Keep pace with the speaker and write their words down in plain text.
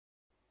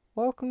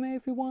Welcome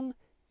everyone.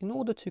 In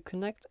order to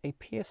connect a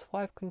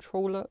PS5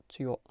 controller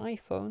to your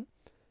iPhone,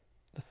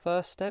 the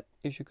first step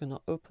is you're going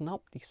to open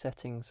up the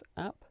settings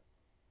app.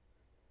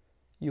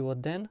 You are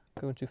then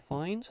going to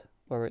find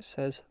where it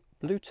says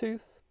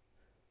Bluetooth.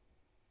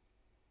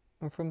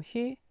 And from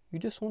here, you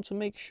just want to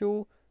make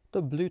sure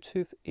the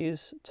Bluetooth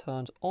is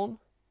turned on.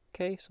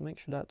 Okay, so make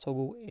sure that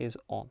toggle is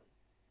on.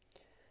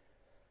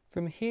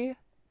 From here,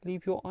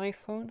 leave your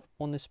iPhone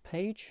on this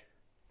page.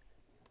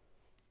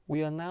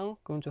 We are now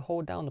going to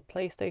hold down the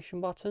PlayStation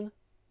button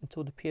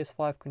until the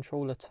PS5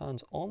 controller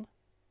turns on.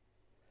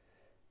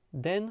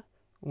 Then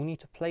we need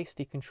to place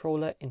the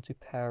controller into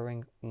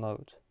pairing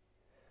mode.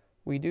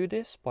 We do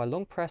this by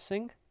long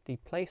pressing the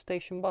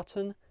PlayStation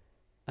button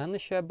and the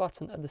share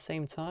button at the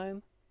same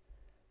time.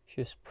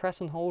 Just press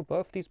and hold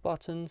both these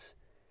buttons,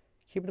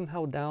 keep them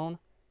held down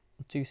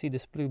until you see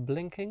this blue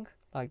blinking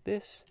like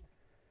this.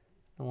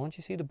 And once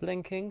you see the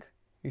blinking,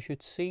 you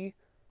should see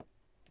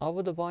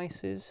other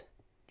devices,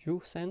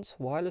 DualSense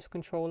wireless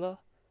controller.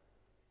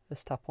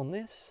 Let's tap on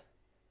this,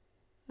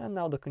 and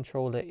now the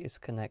controller is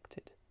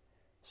connected.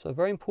 So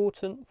very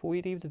important before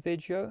we leave the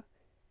video,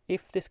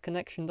 if this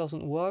connection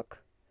doesn't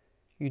work,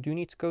 you do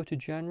need to go to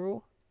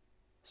General,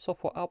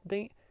 Software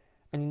Update,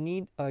 and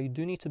you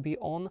do need to be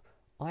on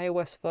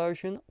iOS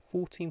version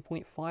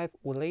 14.5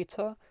 or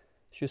later.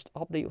 Just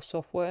update your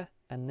software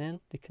and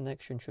then the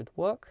connection should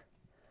work.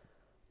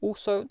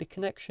 Also, the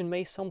connection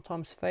may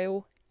sometimes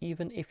fail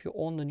even if you're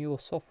on the newer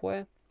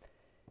software.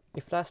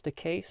 If that's the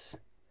case,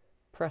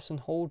 press and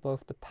hold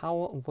both the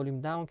power and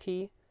volume down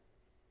key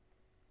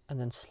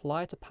and then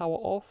slide the power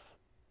off,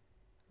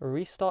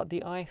 restart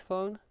the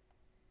iPhone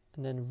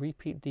and then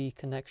repeat the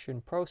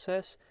connection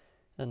process,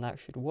 and that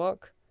should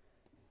work.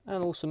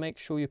 And also make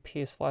sure your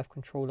PS5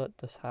 controller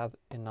does have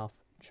enough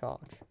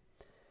charge.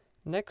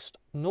 Next,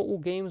 not all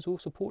games will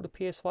support the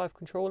PS5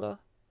 controller.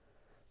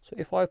 So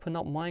if I open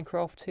up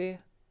Minecraft here,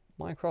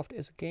 Minecraft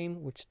is a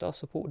game which does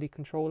support the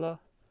controller.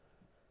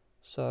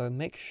 So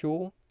make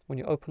sure when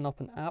you open up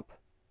an app,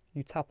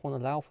 you tap on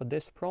allow for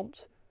this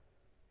prompt.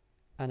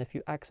 And if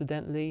you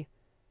accidentally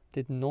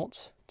did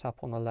not tap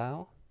on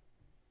allow,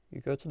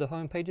 you go to the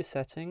home page's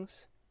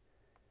settings.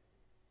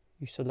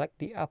 You select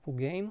the Apple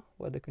game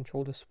where the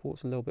controller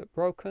support's a little bit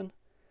broken.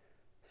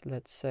 So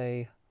let's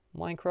say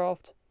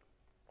Minecraft.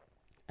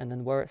 And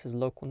then where it says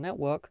local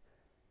network,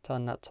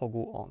 turn that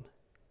toggle on.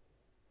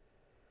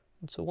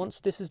 And so once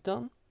this is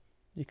done,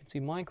 you can see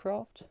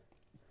Minecraft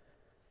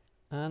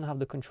and have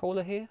the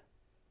controller here.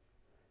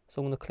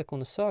 So I'm going to click on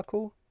the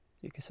circle,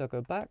 you can still go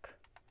back,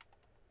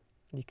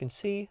 and you can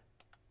see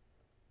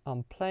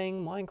I'm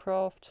playing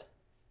Minecraft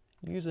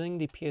using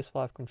the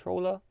PS5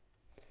 controller.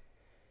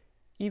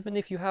 Even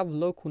if you have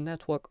local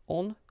network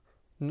on,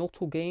 not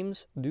all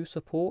games do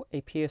support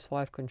a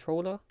PS5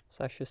 controller,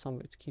 so that's just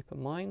something to keep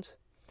in mind.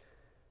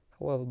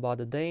 However, by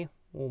the day,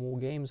 more and more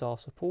games are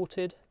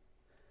supported.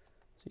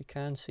 So you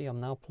can see I'm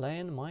now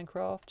playing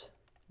Minecraft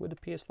with the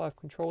PS5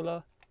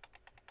 controller,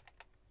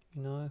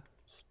 you know,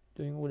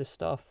 doing all this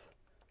stuff.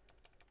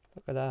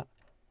 Look at that.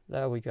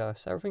 There we go.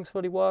 So everything's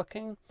fully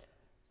working.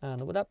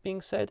 And with that being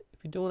said,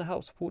 if you do want to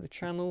help support the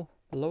channel,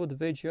 below the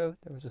video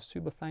there is a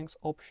super thanks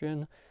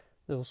option.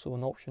 There's also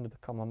an option to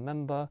become a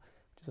member,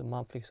 which is a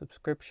monthly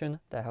subscription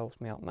that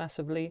helps me out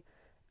massively.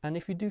 And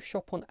if you do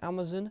shop on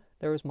Amazon,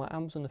 there is my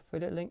Amazon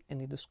affiliate link in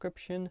the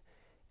description.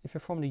 If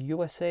you're from the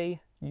USA,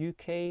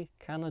 UK,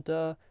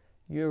 Canada,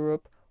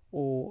 Europe,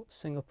 or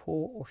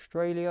Singapore,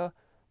 Australia,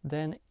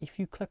 then if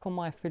you click on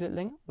my affiliate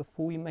link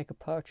before you make a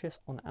purchase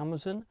on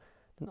Amazon,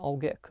 then I'll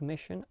get a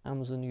commission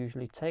Amazon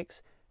usually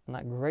takes, and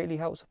that greatly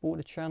helps support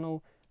the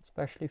channel,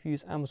 especially if you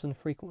use Amazon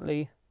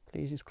frequently.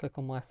 Please just click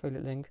on my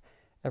affiliate link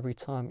every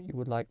time you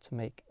would like to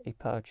make a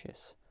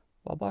purchase.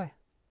 Bye bye.